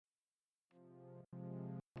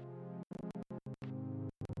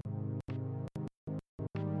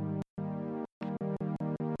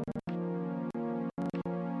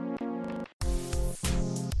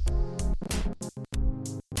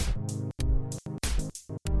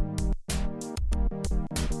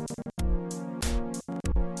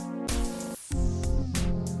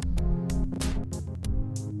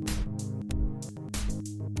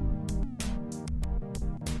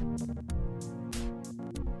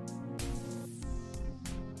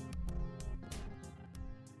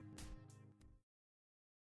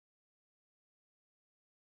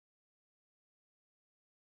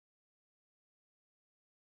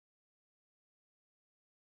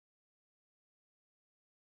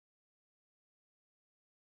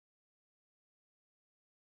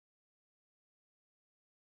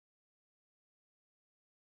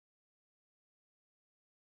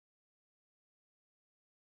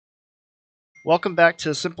Welcome back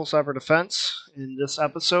to Simple Cyber Defense. In this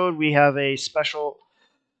episode, we have a special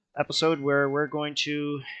episode where we're going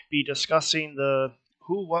to be discussing the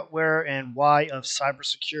who, what, where, and why of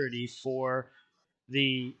cybersecurity for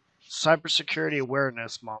the Cybersecurity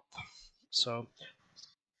Awareness Month. So,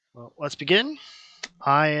 let's begin.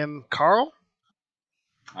 I am Carl,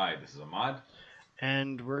 Hi, this is Ahmad.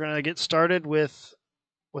 and we're going to get started with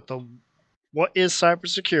the what is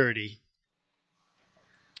cybersecurity.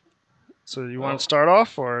 So, you want to Well, start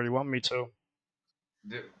off, or do you want me to?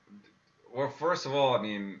 d- well, first of all,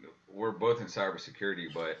 we're both in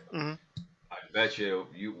cybersecurity, but Hmm. I bet you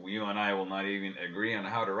and I will not even agree on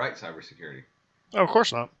how to write cybersecurity, Oh, of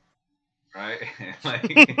course not. right? Like,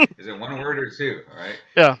 is it one word or two, right?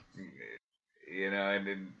 Yeah.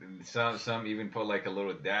 And some even put like a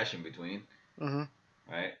little dash in between, Hmm.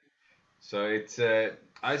 right? So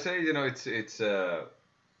I say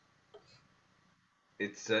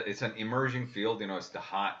it's an emerging field. It's the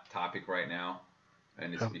hot topic right now,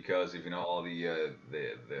 and it's Yeah. because of all the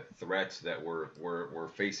threats that we're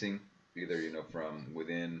facing, either from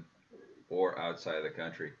within or outside of the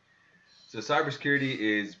country. So cybersecurity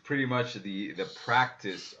is pretty much the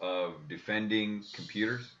practice of defending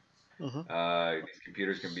computers. Hmm. These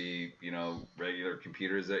computers can be regular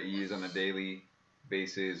computers that you use on a daily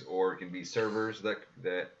basis, or it can be servers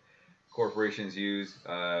that corporations use,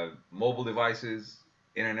 mobile devices,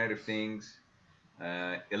 Internet of Things,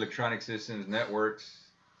 electronic systems, networks,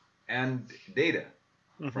 and data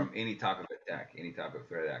Hmm. from any type of attack, any type of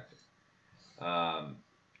threat actor. Um,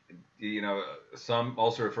 you know, some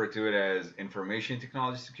also refer to it as information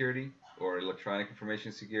technology security or electronic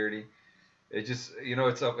information security. It just,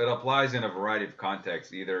 it applies in a variety of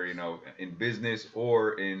contexts, either in business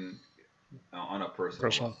or in on a personal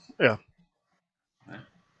Personal. level. Yeah. Right?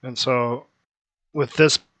 And so with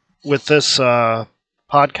this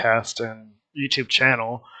podcast and YouTube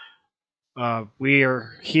channel, we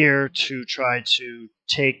are here to try to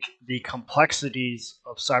take the complexities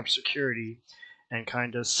of cybersecurity and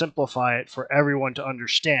kind of simplify it for everyone to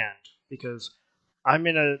understand. Because I'm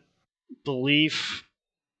in a belief,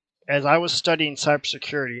 as I was studying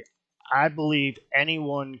cybersecurity, I believe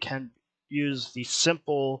anyone can use the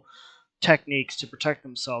simple techniques to protect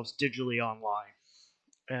themselves digitally online.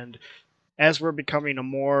 And as we're becoming a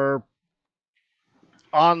more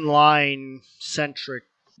online centric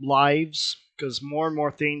lives, because more and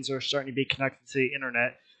more things are starting to be connected to the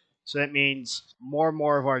internet. So that means more and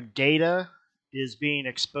more of our data is being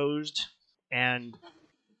exposed, and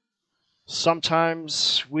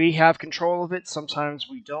sometimes we have control of it, sometimes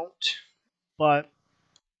we don't. But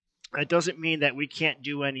it doesn't mean that we can't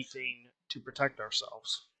do anything to protect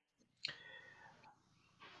ourselves.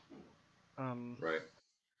 Um, Right.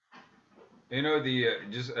 The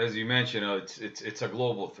just as you mentioned, it's a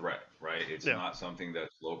global threat, right? It's yeah. not something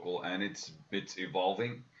that's local, and it's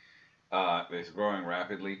evolving. It's growing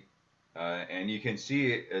rapidly, and you can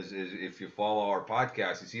see it as if you follow our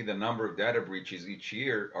podcast. You see the number of data breaches each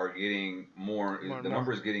year are getting more. More and The more.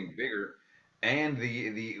 number is getting bigger, and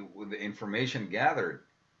the information gathered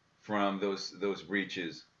from those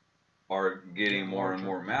breaches are getting Getting more and larger.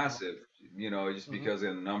 more massive. Just Hmm. because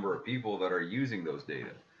of the number of people that are using those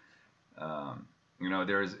data. Um,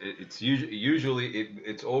 it's usually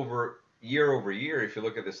it's over year. If you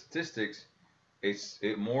look at the statistics,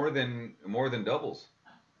 it more than doubles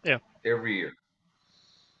Yeah. every year.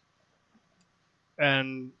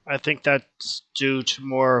 And I think that's due to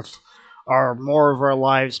more of our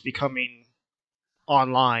lives becoming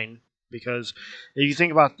online. Because if you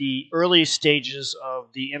think about the early stages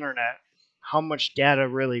of the internet, how much data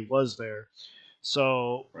really was there?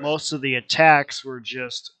 So Right. most of the attacks were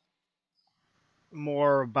just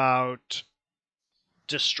more about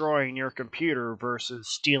destroying your computer versus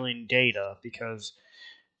stealing data. Because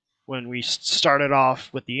when we started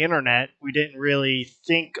off with the internet, we didn't really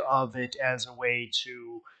think of it as a way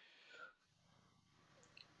to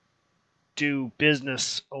do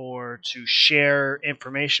business or to share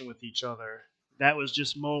information with each other. That was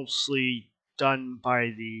just mostly done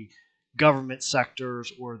by the government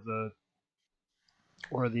sectors or the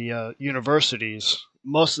universities.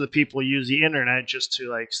 Most of the people use the internet just to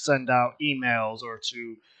like send out emails or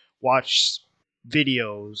to watch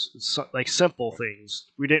videos, like simple things.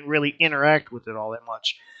 We didn't really interact with it all that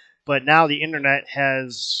much. But now the internet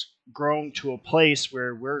has grown to a place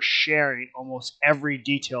where we're sharing almost every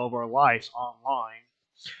detail of our lives online.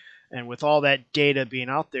 And with all that data being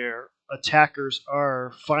out there, attackers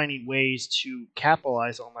are finding ways to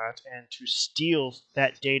capitalize on that and to steal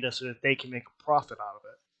that data so that they can make a profit out of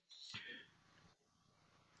it.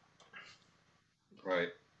 Right.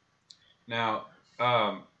 Now,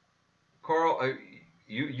 um, Carl,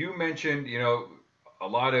 you mentioned, a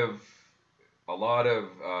lot of a lot of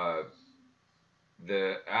a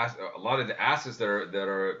lot of the assets that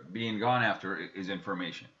are being gone after is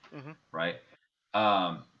information, Hmm. right?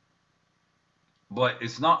 Um, but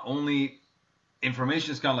it's not only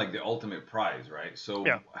information is kind of like the ultimate prize, right? So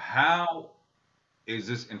Yeah. how is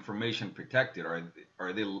this information protected?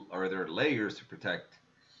 Are there layers to protect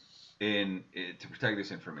to protect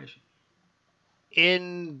this information?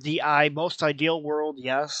 In the most ideal world,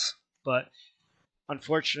 yes, but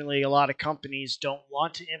unfortunately, a lot of companies don't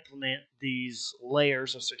want to implement these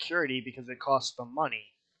layers of security because it costs them money.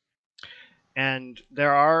 And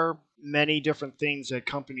there are many different things that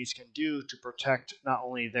companies can do to protect not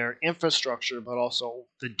only their infrastructure, but also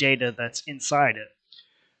the data that's inside it.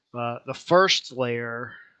 The first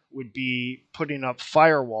layer would be putting up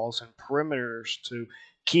firewalls and perimeters to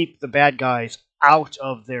keep the bad guys out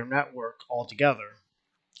of their network altogether.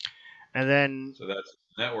 And then, So that's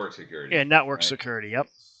network security, yeah, network right? security. Yep.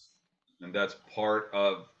 And that's part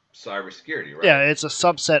of cybersecurity, Yeah, right? it's a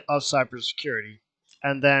subset of cybersecurity.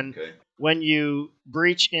 And then Okay. when you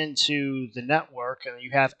breach into the network and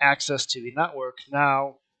you have access to the network,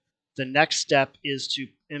 now the next step is to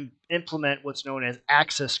implement what's known as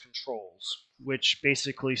access controls, which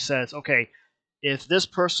basically says, okay, if this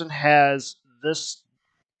person has this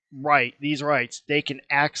these rights, they can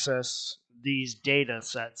access these data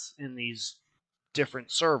sets in these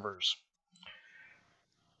different servers.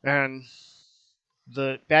 And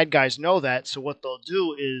the bad guys know that, so what they'll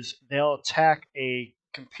do is they'll attack a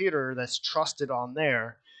computer that's trusted on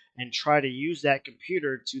there and try to use that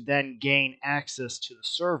computer to then gain access to the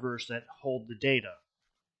servers that hold the data.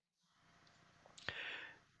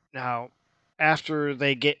 Now, after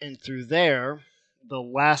they get in through there, the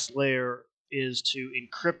last layer is to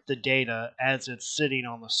encrypt the data as it's sitting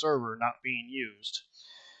on the server, not being used.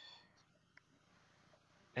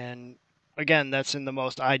 And again, that's in the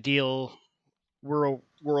most ideal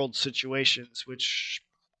world situations, which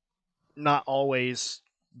not always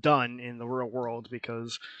done in the real world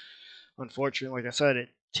because unfortunately, like I said, it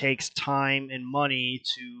takes time and money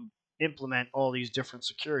to implement all these different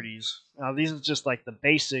securities. Now, these are just like the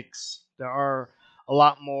basics. There are a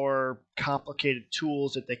lot more complicated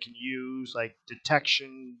tools that they can use, like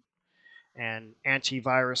detection and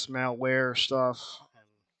antivirus malware stuff,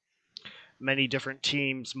 and many different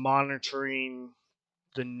teams monitoring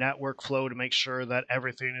the network flow to make sure that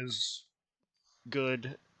everything is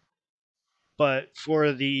good. But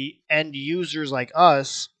for the end users like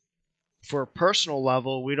us, for a personal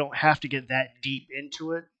level, we don't have to get that deep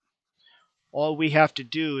into it. All we have to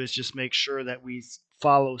do is just make sure that we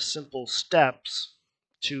follow simple steps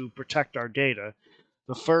to protect our data.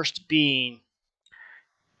 The first being,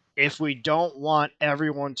 if we don't want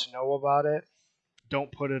everyone to know about it,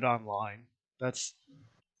 don't put it online. That's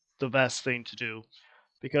the best thing to do.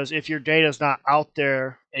 Because if your data is not out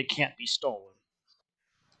there, it can't be stolen.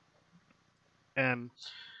 And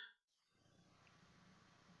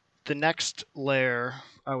the next layer,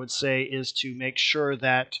 I would say, is to make sure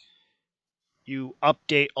that you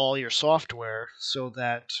update all your software so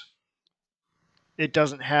that it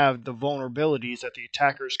doesn't have the vulnerabilities that the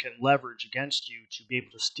attackers can leverage against you to be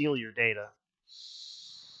able to steal your data.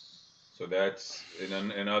 So that's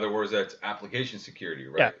in other words, that's application security,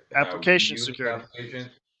 Yeah, right? How we application use security.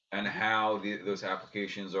 applications and Hmm. how those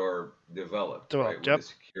applications are developed, right? Developed, With yep. a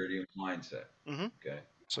security mindset. Hmm. Okay.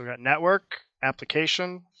 So we got network,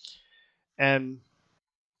 application, and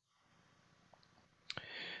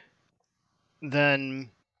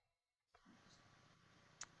then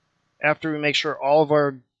after we make sure all of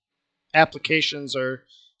our applications are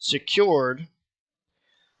secured,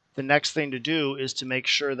 the next thing to do is to make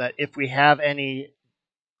sure that if we have any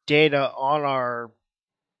data on our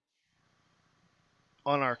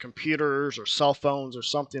computers or cell phones or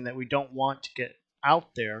something that we don't want to get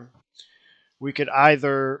out there, we could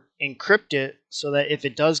either encrypt it so that if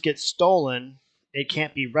it does get stolen, it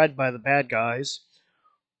can't be read by the bad guys,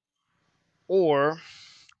 or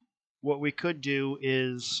what we could do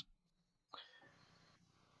is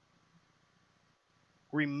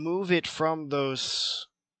remove it from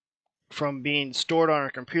being stored on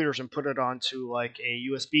our computers and put it onto like a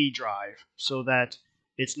USB drive so that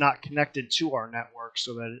it's not connected to our network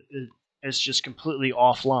so that it's just completely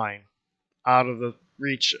offline, out of the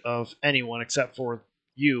reach of anyone except for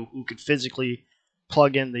you who could physically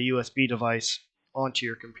plug in the USB device onto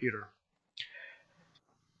your computer.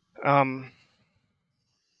 Um,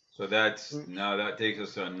 So that takes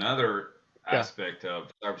us to another yeah, aspect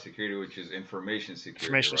of cybersecurity, which is information security,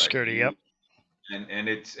 information right? security. Yep. And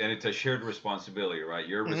it's a shared responsibility, right?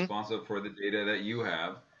 You're Hmm. responsible for the data that you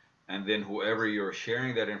have, and then whoever you're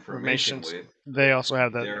sharing that information Information's with, they also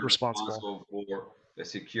have that they're responsible. responsible for the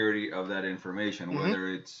security of that information, Hmm. whether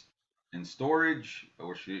it's in storage,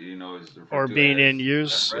 which is Or referred to being in as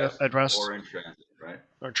use at rest, at rest or in transit, right?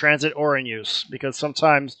 or transit or in use, because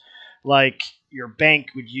sometimes, like, your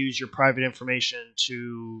bank would use your private information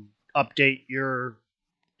to update your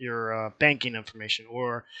banking information,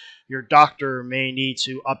 or your doctor may need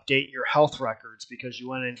to update your health records because you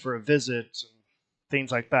went in for a visit and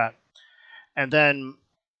things like that. And then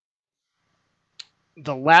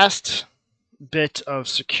the last bit of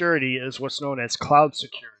security is what's known as cloud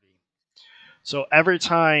security. So every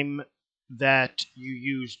time that you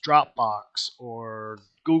use Dropbox or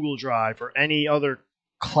Google Drive or any other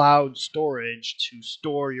cloud storage to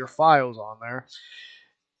store your files on there,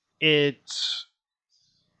 it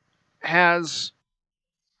has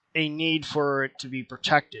a need for it to be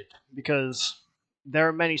protected, because there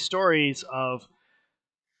are many stories of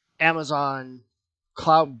Amazon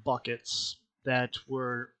cloud buckets that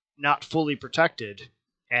were not fully protected,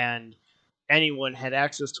 and anyone had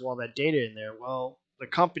access to all that data in there. Well, the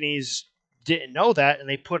companies didn't know that, and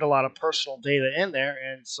they put a lot of personal data in there,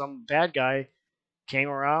 and some bad guy came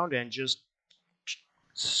around and just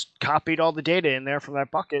copied all the data in there from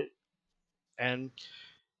that bucket, and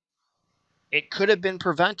it could have been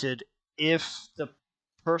prevented if the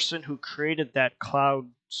person who created that cloud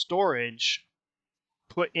storage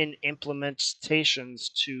put in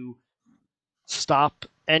implementations to stop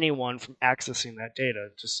anyone from accessing that data.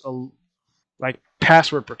 Just like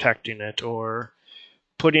password protecting it, or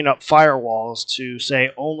putting up firewalls to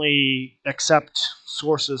say only accept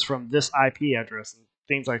sources from this IP address and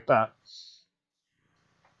things like that.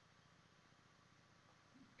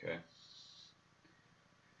 Okay.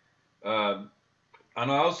 Um,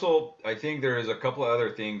 and I think there is a couple of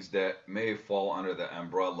other things that may fall under the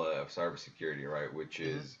umbrella of cybersecurity, right? Which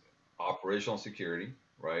Mm-hmm. is operational security,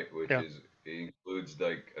 right? Which Yeah. is it includes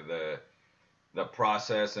like the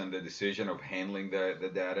process and the decision of handling the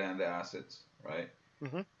data and the assets, right?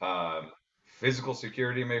 Mm-hmm. Um, Physical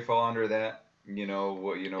security may fall under that.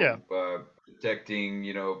 Yeah. Protecting.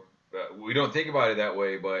 We don't think about it that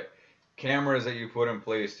way, but cameras that you put in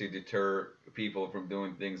place to deter people from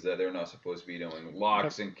doing things that they're not supposed to be doing, Yep.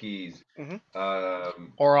 locks and keys, Mm-hmm.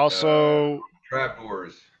 um, Or uh, also,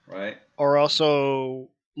 trapdoors, right? or also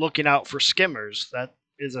looking out for skimmers. That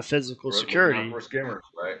is a physical Or looking out security, for skimmers,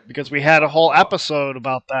 right? because we Which we had a talked whole about, episode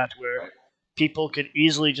about that where right? people could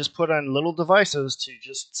easily just put on little devices to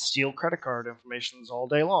just steal credit card information all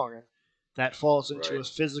day long. And that falls into Right, a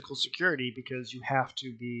physical security, because you have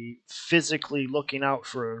to be physically looking out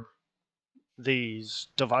for these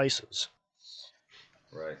devices.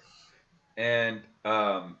 right. And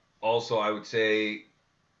also, I would say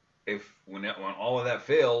if when all of that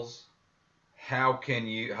fails, how can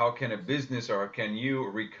a business or can you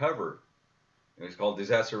recover? It's called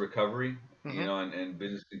disaster recovery, Mm-hmm. and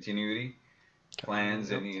business continuity plans,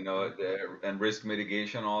 Yep. and and risk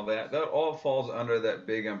mitigation, all that all falls under that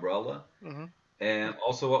big umbrella. Mm-hmm. And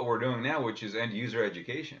also what we're doing now, which is end user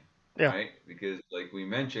education, Yeah. right? Because like we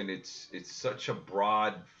mentioned, it's such a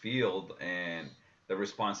broad field, and the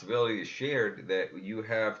responsibility is shared that you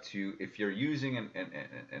have to, if you're using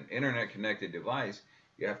an internet connected device,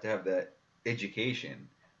 you have to have that education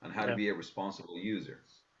on how to Yeah. be a responsible user,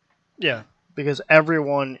 Yeah. right? Because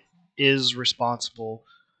everyone is responsible,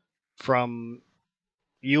 from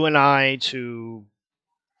you and I to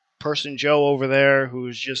person Joe over there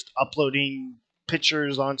who's just uploading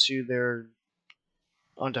pictures onto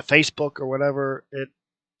Facebook or whatever. It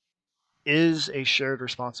is a shared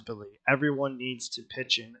responsibility. Everyone needs to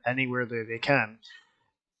pitch in anywhere that they can.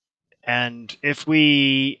 And if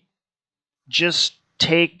we just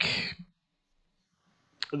take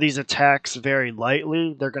these attacks very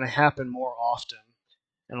lightly, they're going to happen more often.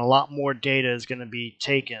 And a lot more data is going to be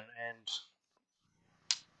taken. And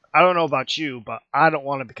I don't know about you, but I don't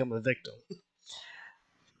want to become a victim.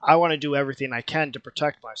 I want to do everything I can to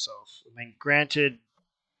protect myself. I mean, granted,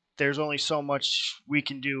 there's only so much we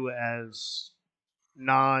can do as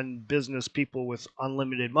non-business people with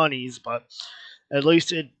unlimited monies, but at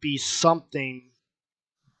least it'd be something,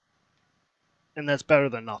 and that's better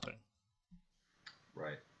than nothing.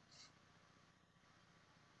 Right.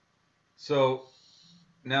 So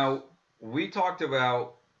now we talked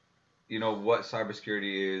about what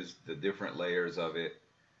cybersecurity is, the different layers of it.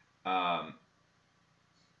 Um,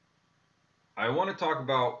 I want to talk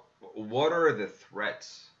about what are the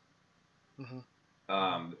threats, Hmm.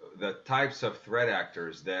 the types of threat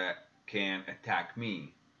actors that can attack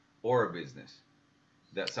me or a business.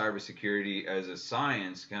 That cybersecurity as a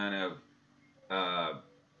science kind of uh,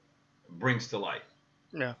 brings to light.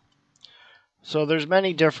 Yeah. So there's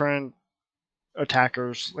many different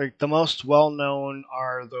attackers. Like the most well known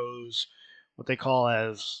are those what they call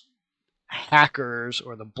as hackers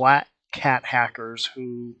or the black cat hackers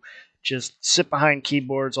who just sit behind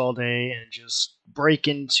keyboards all day and just break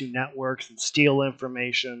into networks and steal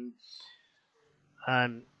information.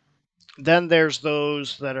 And then there's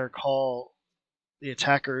those that are called the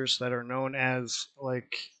attackers that are known as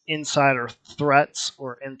like insider threats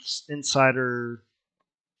or insider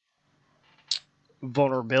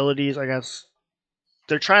vulnerabilities, I guess.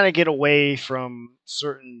 They're trying to get away from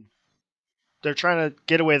certain they're trying to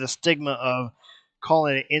get away the stigma of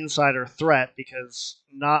calling it insider threat because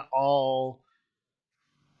not all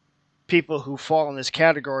people who fall in this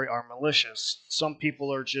category are malicious. Some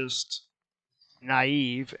people are just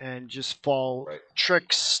naive and just fall Right.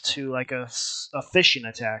 tricks to like a phishing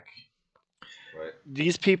attack. Right.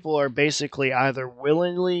 These people are basically either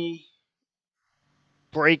willingly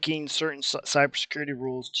breaking certain cybersecurity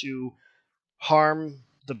rules to harm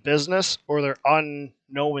the business or they're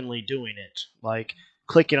unknowingly doing it, like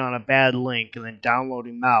clicking on a bad link and then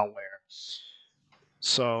downloading malware.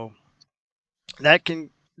 So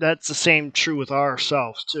that's the same true with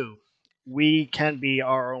ourselves too. We can be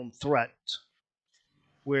our own threat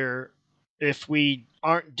where if we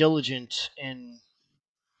aren't diligent in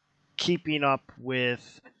keeping up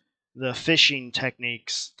with the phishing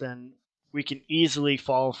techniques, then we can easily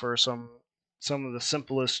fall for some of the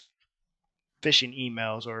simplest phishing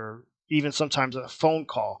emails or even sometimes a phone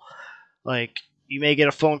call. Like you may get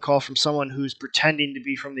a phone call from someone who's pretending to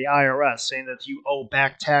be from the IRS saying that you owe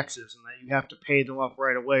back taxes and that you have to pay them up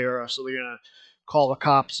right away or else they're going to call the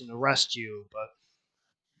cops and arrest you.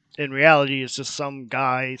 But in reality, it's just some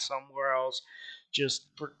guy somewhere else just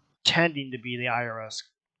pretending to be the IRS.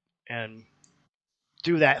 And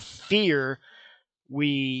through that fear,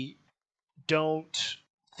 we don't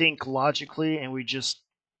think logically and we just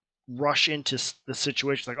rush into the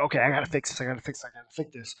situation like, okay, I gotta fix this, I gotta fix this, I gotta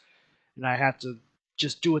fix this, and I have to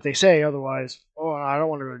just do what they say. Otherwise, oh, I don't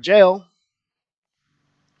want to go to jail.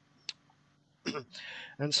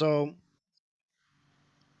 And so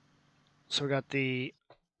we got the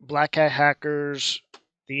black hat hackers,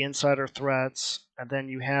 the insider threats, and then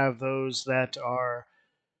you have those that are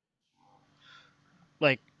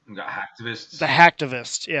like We got the hacktivists.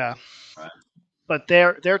 hacktivists, yeah. Right. But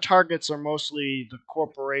their targets are mostly the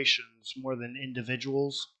corporations more than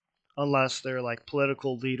individuals, unless they're like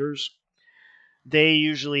political leaders. They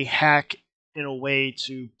usually hack in a way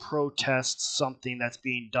to protest something that's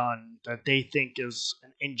being done that they think is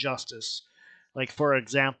an injustice. Like for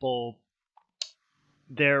example,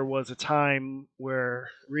 there was a time where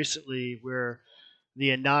recently where the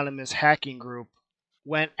anonymous hacking group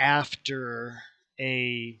went after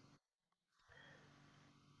a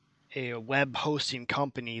a web hosting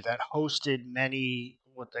company that hosted many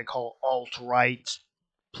what they call alt right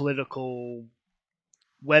political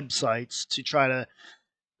websites to try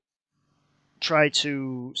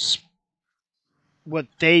to what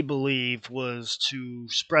they believed was to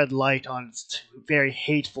spread light on very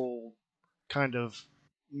hateful kind of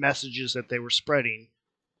messages that they were spreading.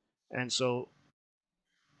 And so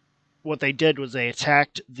what they did was they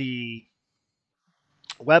attacked the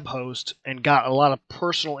web host and got a lot of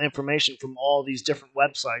personal information from all these different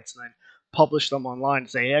websites and then published them online and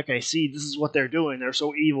say, okay, see, this is what they're doing. They're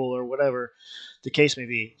so evil or whatever the case may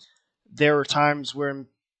be. There were times when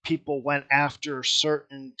people went after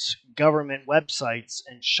certain government websites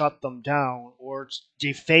and shut them down or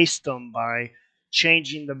defaced them by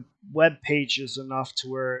changing the web pages enough to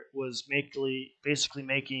where it was basically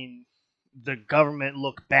making the government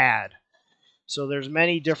look bad. So there's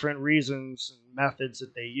many different reasons and methods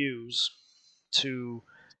that they use to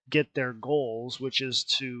get their goals, which is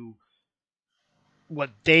to what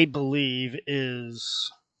they believe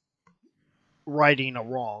is righting a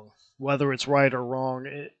wrong. Whether it's right or wrong,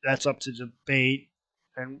 that's up to debate,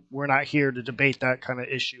 and we're not here to debate that kind of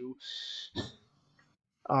issue.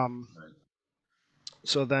 Um, Right.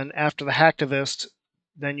 so then after the hacktivist,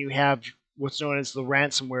 then you have what's known as the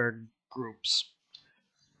ransomware groups.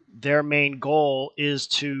 Their main goal is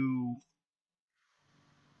to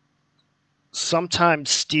sometimes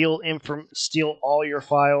steal all your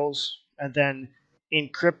files and then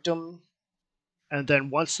encrypt them, and then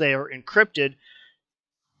once they are encrypted,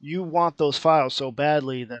 you want those files so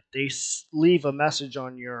badly that they leave a message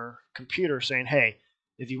on your computer saying, "Hey,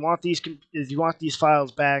 if you want these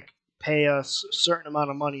files back, pay us a certain amount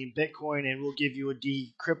of money in Bitcoin, and we'll give you a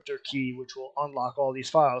decryptor key, which will unlock all these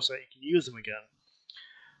files so that you can use them again."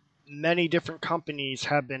 Many different companies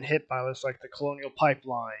have been hit by this, like the Colonial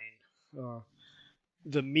Pipeline, uh,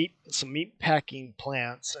 some meat packing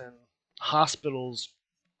plants, and hospitals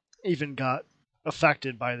even got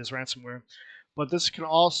affected by this ransomware. But this can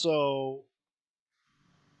also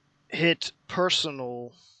hit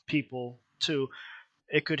personal people too.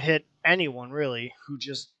 It could hit anyone really who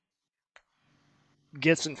just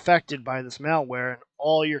gets infected by this malware, and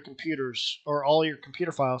all your computers or all your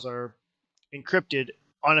computer files are encrypted,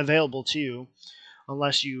 unavailable to you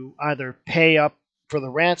unless you either pay up for the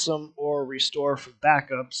ransom or restore for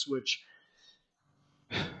backups, which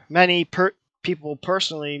many people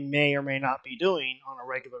personally may or may not be doing on a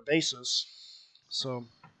regular basis. So,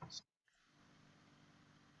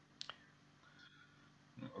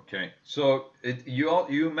 Okay, so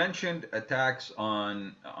you mentioned attacks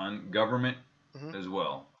on government mhm, as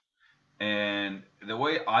well, and the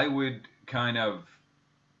way I would kind of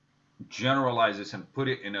generalize this and put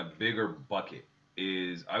it in a bigger bucket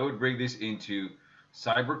is I would break this into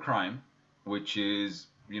cybercrime, which is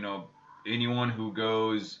anyone who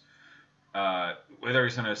goes whether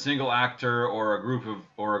it's in a single actor or a group of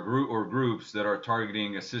or a group or groups that are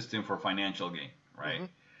targeting a system for financial gain, right? mhm,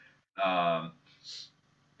 Um,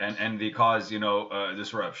 and they cause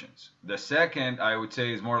disruptions. The second I would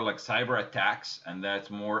say is more like cyber attacks, and that's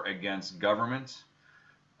more against governments,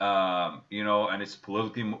 and it's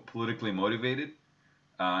politically motivated,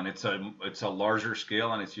 and it's a larger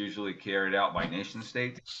scale, and it's usually carried out by nation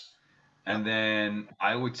states. yep, And then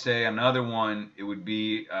I would say another one it would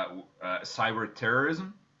be cyber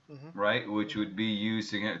terrorism, mhm, right? Which would be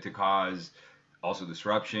used to cause also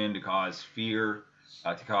disruption, to cause fear,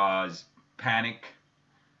 to cause panic,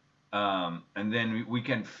 and then we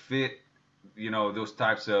can fit those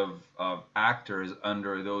types of actors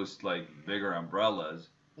under those like bigger umbrellas.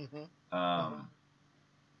 mhm, Um,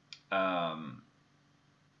 um,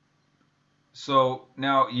 so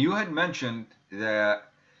now you had mentioned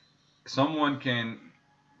that someone can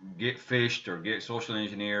get phished or get social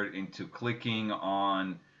engineered into clicking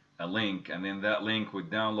on a link, and then that link would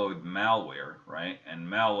download malware, right? And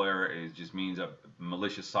malware is just means a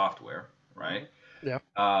malicious software, right? mhm, yeah.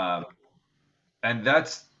 Uh, and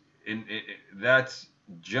that's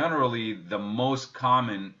generally the most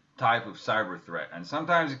common type of cyber threat. And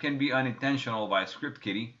sometimes it can be unintentional by a script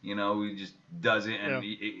kiddie, who just does it Yeah. and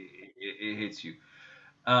it hits you.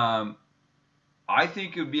 Um, I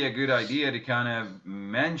think it would be a good idea to kind of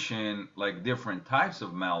mention like different types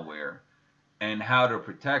of malware and how to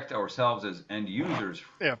protect ourselves as end users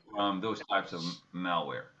Yeah. from those types of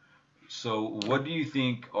malware. So, Yeah. what do you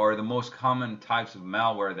think are the most common types of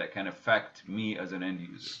malware that can affect me as an end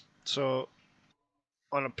user? So,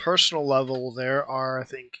 on a personal level, there are, I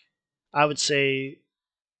think, I would say,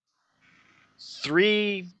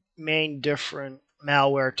 three main different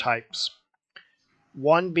malware types.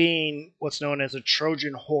 One being what's known as a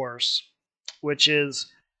Trojan horse, which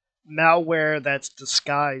is malware that's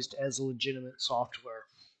disguised as legitimate software.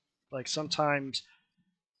 Like sometimes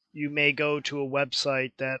you may go to a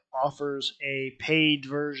website that offers a paid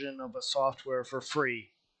version of a software for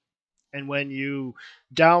free. And when you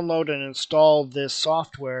download and install this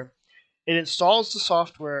software, it installs the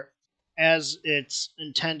software as it's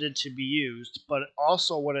intended to be used, but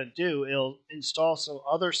also what it'll install some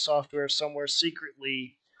other software somewhere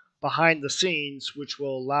secretly behind the scenes, which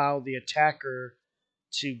will allow the attacker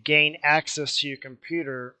to gain access to your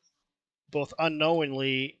computer both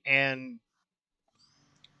unknowingly and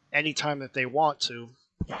anytime that they want to.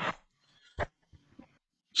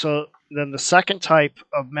 So then the second type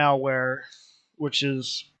of malware, which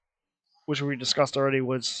is which we discussed already,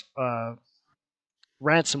 was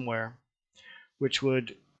ransomware, which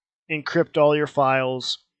would encrypt all your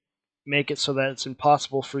files, make it so that it's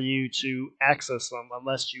impossible for you to access them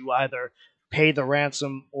unless you either pay the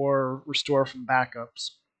ransom or restore from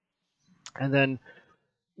backups. And then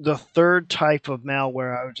the third type of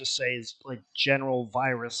malware I would just say is like general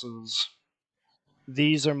viruses.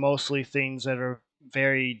 These are mostly things that are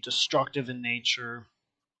very destructive in nature,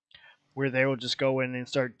 where they will just go in and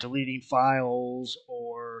start deleting files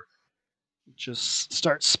or just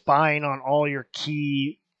start spying on all your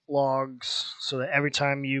key logs so that every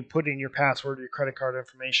time you put in your password or your credit card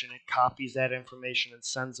information, it copies that information and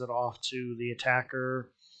sends it off to the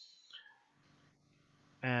attacker.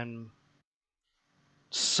 And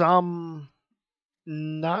some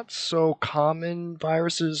not so common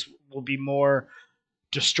viruses will be more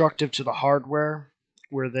destructive to the hardware,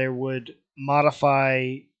 where they would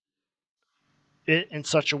modify it in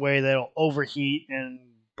such a way that it'll overheat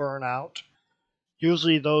and burn out.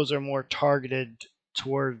 Usually, those are more targeted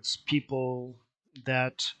towards people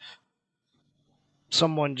that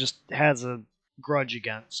someone just has a grudge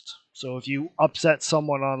against. So if you upset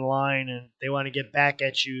someone online and they want to get back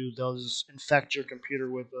at you, they'll just infect your computer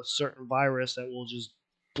with a certain virus that will just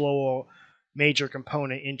blow a major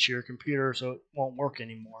component into your computer so it won't work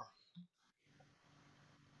anymore.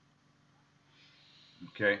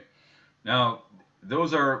 Okay. Now,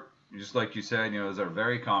 those are just like you said. Those are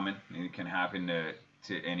very common, and it can happen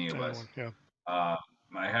to any of us. Anyone, yeah. Uh,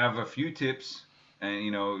 I have a few tips,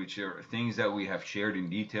 and which are things that we have shared in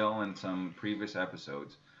detail in some previous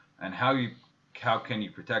episodes, and how can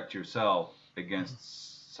you protect yourself Mhm.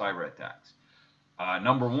 against cyber attacks.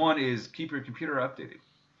 Number one is keep your computer updated.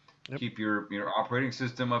 Yep. Keep your operating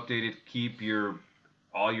system updated. Keep your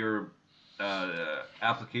all your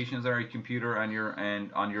applications on your computer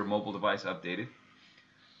and on your mobile device updated.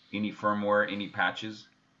 Any firmware, any patches,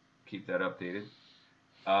 keep that updated.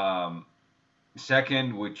 Um,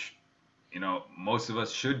 Second, which most of us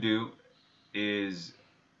should do, is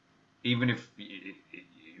even if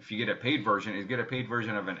you get a paid version, is get a paid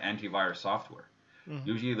version of an antivirus software. Hmm.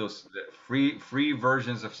 Usually, those free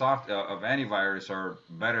versions of antivirus are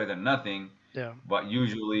better than nothing, Yeah. but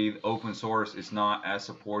usually open source is not as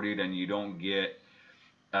supported, and you don't get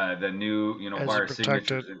the new As you virus protected.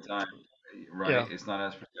 signatures in time. Right? Yeah. It's not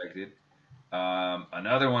as protected.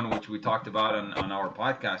 Another one which we talked about on our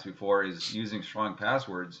podcast before is using strong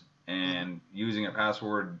passwords Hmm. and using a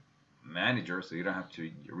password manager so you don't have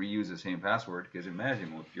to reuse the same password. Because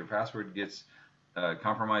imagine if your password gets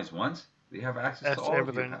compromised once, they have access to That's all of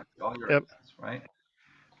everything. all your Yep. accounts, right?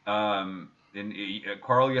 And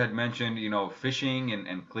Carl, you had mentioned phishing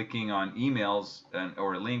and clicking on emails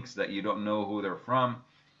or links that you don't know who they're from.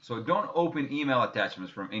 So don't open email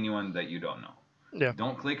attachments from anyone that you don't know. Yeah.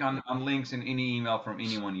 Don't click on links in any email from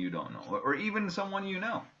anyone you don't know, or even someone you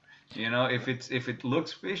know. If it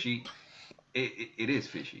looks fishy, it is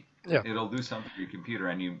fishy. Yeah. It'll do something to your computer,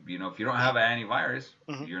 and if you don't have an antivirus,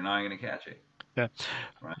 Hmm. you're not gonna catch it, Yeah.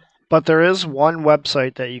 right? But there is one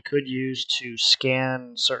website that you could use to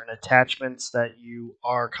scan certain attachments that you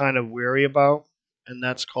are kind of weary about, and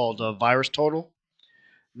that's called Virus Total.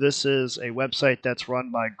 This is a website that's run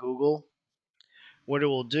by Google. What it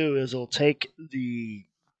will do is it'll take the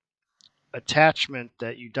attachment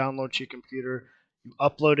that you download to your computer, you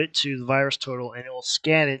upload it to the Virus Total, and it will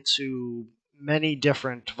scan it to many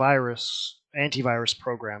different antivirus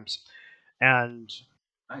programs, and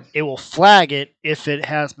Nice. it will flag it if it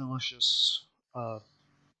has malicious uh,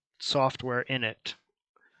 software in it.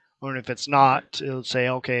 Or if it's Okay. not, it'll say,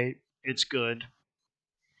 okay, it's good.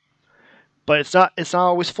 But it's not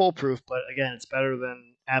always foolproof. But again, it's better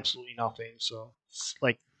than absolutely nothing. So it's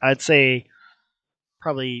like I'd say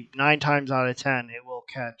probably 9 times out of 10, it will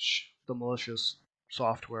catch the malicious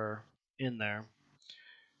software in there.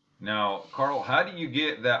 Now, Carl, how do you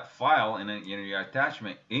get that file and then your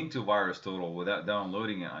attachment into VirusTotal without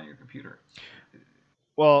downloading it on your computer?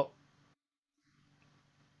 Well,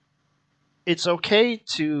 it's okay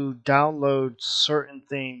to download certain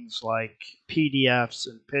things like PDFs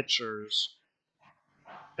and pictures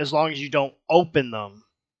as long as you don't open them.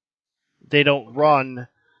 They don't Okay. run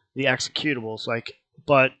the executables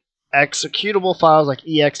but executable files like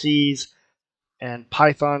exes and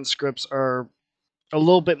Python scripts are a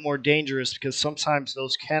little bit more dangerous because sometimes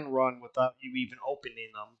those can run without you even opening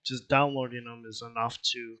them. Just downloading them is enough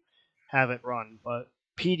to have it run. But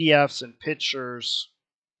PDFs and pictures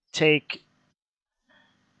take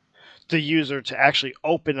the user to actually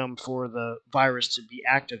open them for the virus to be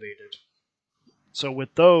activated. So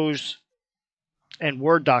with those, and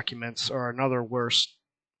Word documents are another worse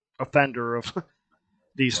offender of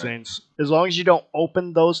these Right. things. As long as you don't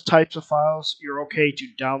open those types of files, you're okay to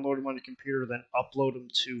download them on your computer, then upload them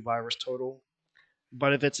to VirusTotal.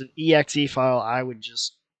 But if it's an exe file, I would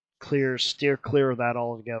just steer clear of that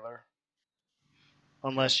altogether, Okay.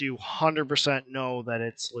 unless you 100% know that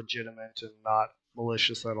it's legitimate and not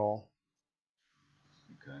malicious at all.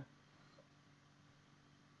 Okay.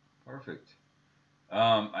 Perfect.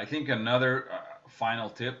 I think another final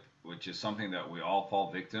tip, which is something that we all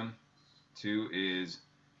fall victim to, is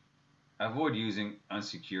avoid using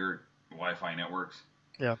unsecured Wi-Fi networks.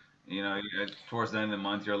 Yeah. Towards the end of the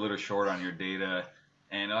month, you're a little short on your data,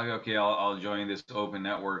 and like, okay, I'll join this open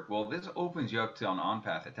network. Well, this opens you up to an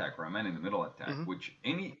on-path attack or a man-in-the-middle attack, Hmm. which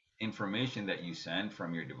any information that you send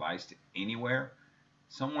from your device to anywhere,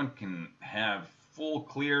 someone can have full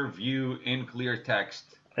clear view in clear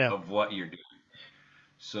text Yeah. of what you're doing.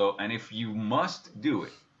 So, and if you must do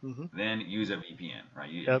it, Hmm. then use a VPN, right?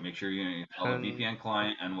 You Yep. make sure you install a And VPN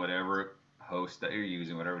client on whatever host that you're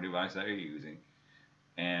using, whatever device that you're using,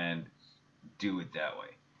 and do it that way.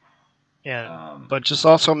 and Um, but just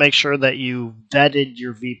also make sure that you vetted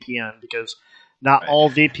your VPN because Not Right. all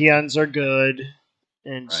VPNs are good,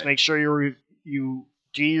 and just Right. make sure you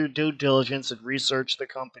do your due diligence and research the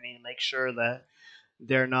company and make sure that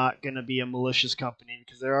they're not going to be a malicious company,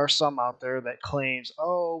 because there are some out there that claims,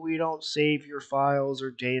 oh, we don't save your files or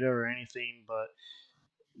data or anything, but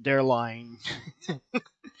they're lying.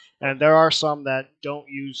 And there are some that don't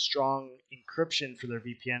use strong encryption for their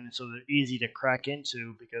VPN, and so they're easy to crack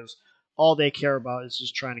into because all they care about is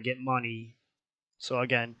just trying to get money. So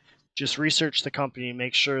again, just research the company and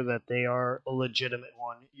make sure that they are a legitimate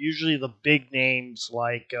one. Usually, the big names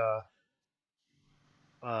like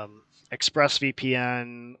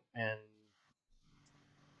ExpressVPN and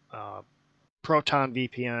uh, Proton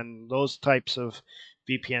VPN, those types of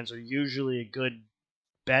VPNs are usually a good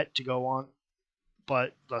bet to go on.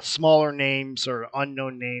 But the smaller names or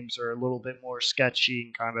unknown names are a little bit more sketchy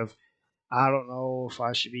and kind of, I don't know if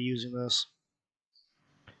I should be using this.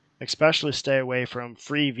 Especially stay away from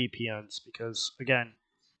free VPNs because, again,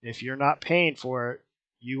 if you're not paying for it,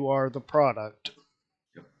 you are the product.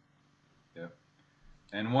 Yep. Yep.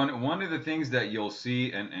 And one of the things that you'll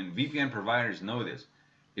see, and VPN providers know this,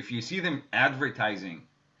 if you see them advertising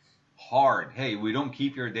hard, hey, we don't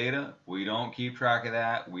keep your data, we don't keep track of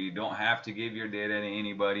that, we don't have to give your data to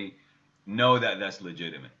anybody, know that that's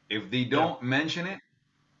legitimate. If they Yeah, don't mention it,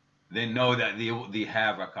 then know that they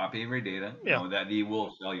have a copy of your data, yeah, know that they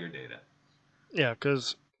will sell your data. yeah,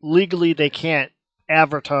 because legally they can't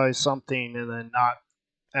advertise something and then not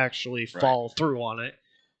actually Right. follow through on it.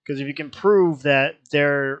 Because if you can prove that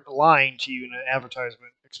they're lying to you in an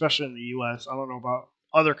advertisement, especially in the U.S., I don't know about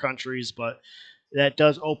other countries, but that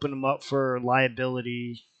does open them up for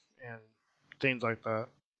liability and things like that.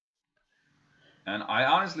 And I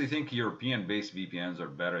honestly think European-based VPNs are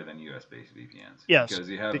better than US-based VPNs Yes, because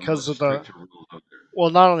they have because much of the, stricter rules out there. well,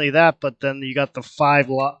 not only that, but then you got the five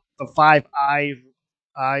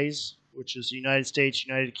eyes, which is United States,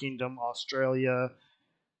 United Kingdom, Australia,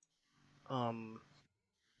 um,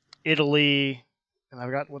 Italy, and I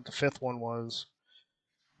forgot what the fifth one was.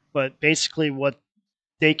 But basically, what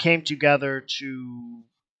they came together to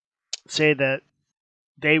say that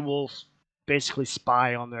they will basically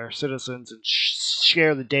spy on their citizens and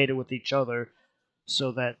share the data with each other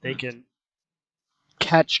so that they Hmm. can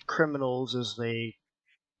catch criminals as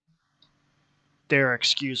their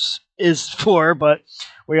excuse is for. But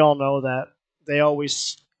we all know that they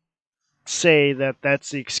always say that that's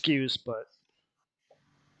the excuse, but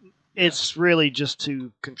Yeah. it's really just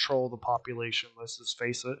to control the population. Let's just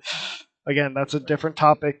face it. Again, that's a Right. different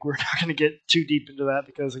topic. We're not going to get too deep into that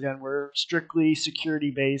because, again, we're strictly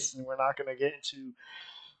security based and we're not going to get into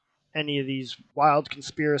any of these wild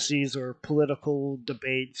conspiracies or political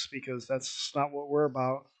debates because that's not what we're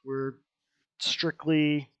about. We're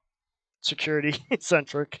strictly security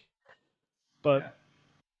centric. But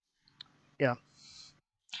Yeah. yeah.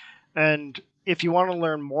 And if you want to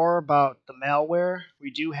learn more about the malware,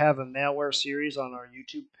 we do have a malware series on our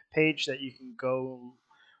YouTube page that you can go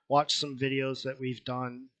watch some videos that we've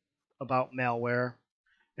done about malware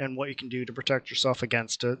and what you can do to protect yourself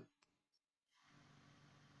against it.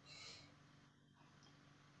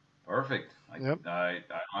 Perfect. Yep. I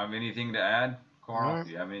don't have anything to add. All Carl, right.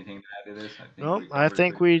 do you have anything to add to this? I think No, we I covered it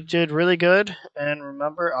think pretty we good. did really good. And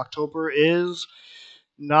remember, October is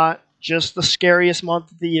not just the scariest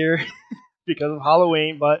month of the year because of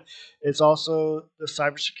Halloween, but it's also the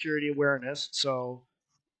cybersecurity awareness. So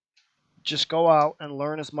just go out and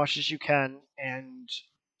learn as much as you can and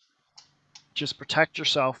just protect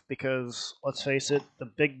yourself because let's face it, the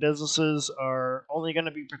big businesses are only going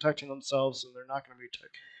to be protecting themselves and they're not going to be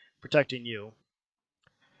protecting you.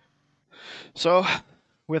 So,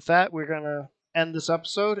 with that, we're going to end this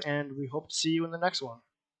episode and we hope to see you in the next one.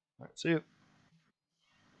 All right, see you.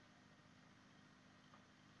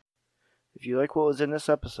 If you like what was in this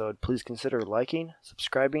episode, please consider liking,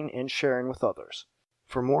 subscribing, and sharing with others.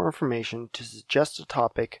 For more information, to suggest a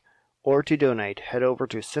topic, or to donate, head over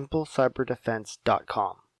to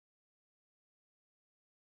simplecyberdefense.com.